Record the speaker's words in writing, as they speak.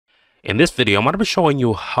In this video, I'm going to be showing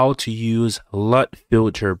you how to use LUT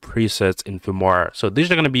filter presets in Filmora. So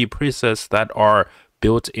these are going to be presets that are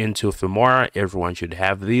built into Filmora. Everyone should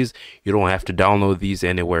have these. You don't have to download these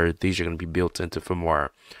anywhere. These are going to be built into Filmora.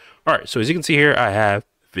 All right, so as you can see here, I have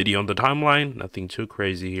video on the timeline. Nothing too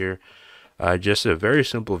crazy here. Just a very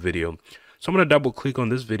simple video. So I'm going to double click on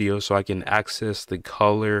this video so I can access the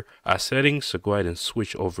color settings. So go ahead and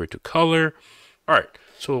switch over to color. All right,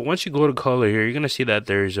 so once you go to color here, you're going to see that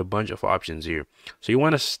there's a bunch of options here. So you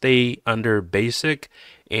want to stay under basic,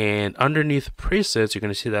 and underneath presets, you're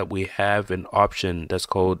going to see that we have an option that's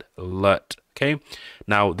called LUT. Okay,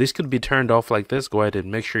 now this could be turned off like this. Go ahead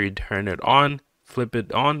and make sure you turn it on, flip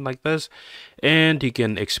it on like this, and you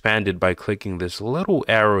can expand it by clicking this little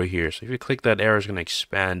arrow here. So if you click that arrow, it's going to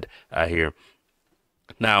expand here.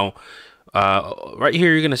 Now, right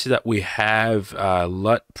here, you're going to see that we have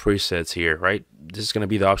LUT presets here, right? This is going to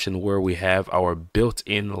be the option where we have our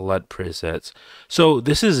built-in LUT presets. So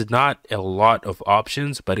this is not a lot of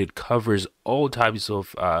options, but it covers all types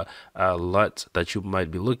of LUTs that you might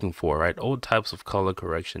be looking for, right? All types of color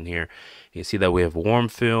correction here. You can see that we have warm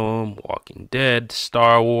film, Walking Dead,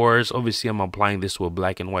 Star Wars. Obviously, I'm applying this to a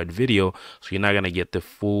black and white video, so you're not going to get the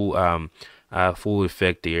full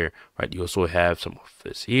effect here, right? You also have some of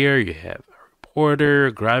this here. You have a reporter,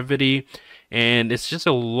 gravity, and it's just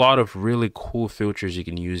a lot of really cool filters you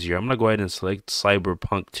can use here. I'm gonna go ahead and select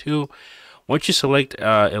Cyberpunk 2. Once you select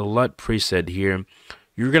a LUT preset here,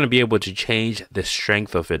 you're going to be able to change the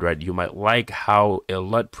strength of it, right? You might like how a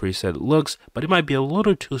LUT preset looks, but it might be a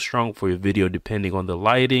little too strong for your video depending on the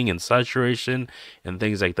lighting and saturation and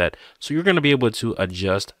things like that. So you're going to be able to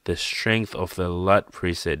adjust the strength of the LUT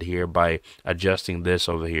preset here by adjusting this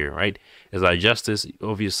over here, right? As I adjust this,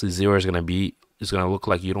 obviously 0 is going to look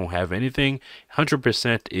like you don't have anything.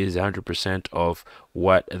 100% is 100% of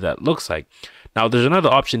what that looks like. Now there's another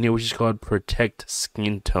option here which is called protect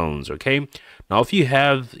skin tones. Okay, now if you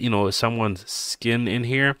have someone's skin in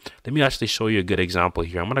here, let me actually show you a good example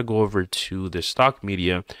here. I'm gonna go over to the stock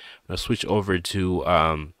media. I'm gonna switch over to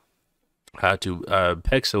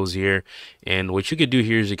pixels here, and what you could do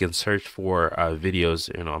here is you can search for videos.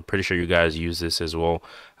 I'm pretty sure you guys use this as well.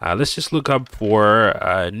 Let's just look up for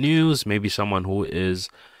news, maybe someone who is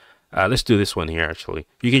let's do this one here. Actually,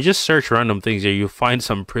 you can just search random things here. You'll find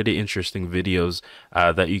some pretty interesting videos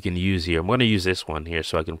that you can use here. I'm going to use this one here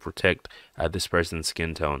so I can protect this person's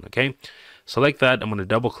skin tone. Okay, select that. I'm going to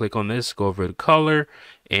double click on this, go over to color,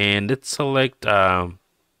 and let's select a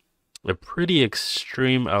pretty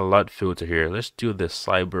extreme LUT filter here. Let's do the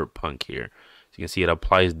Cyberpunk here. So you can see it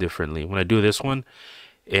applies differently. When I do this one,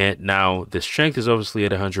 and now the strength is obviously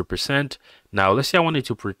at 100%. Now let's say I wanted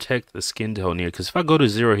to protect the skin tone here, because if I go to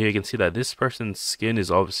 0 here, you can see that this person's skin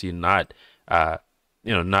is obviously not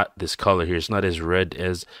not this color here. It's not as red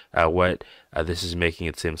as what this is making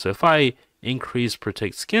it seem. So if I increase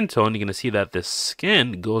protect skin tone, you're gonna see that the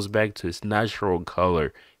skin goes back to its natural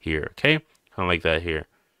color here. Okay, kind of like that here.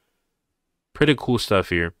 Pretty cool stuff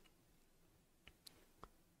here.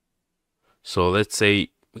 So let's say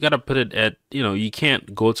we gotta put it at, you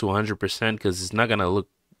can't go to 100% because it's not gonna look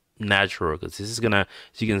natural, because this is gonna,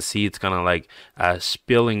 as you can see, it's kind of like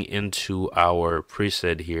spilling into our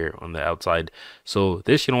preset here on the outside. So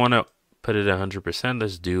this, you don't want to put it at 100%.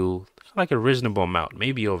 Let's do like a reasonable amount,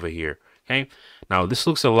 maybe over here. Okay, now this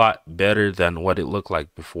looks a lot better than what it looked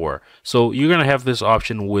like before. So you're gonna have this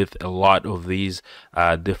option with a lot of these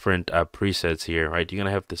different presets here, right? You're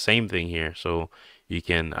gonna have the same thing here, so you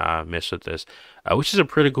can mess with this, which is a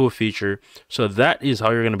pretty cool feature. So that is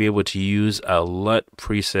how you're going to be able to use LUT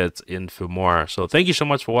presets in Filmora. So thank you so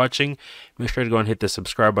much for watching. Make sure to go and hit the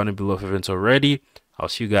subscribe button below if you haven't already. I'll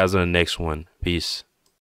see you guys on the next one. Peace.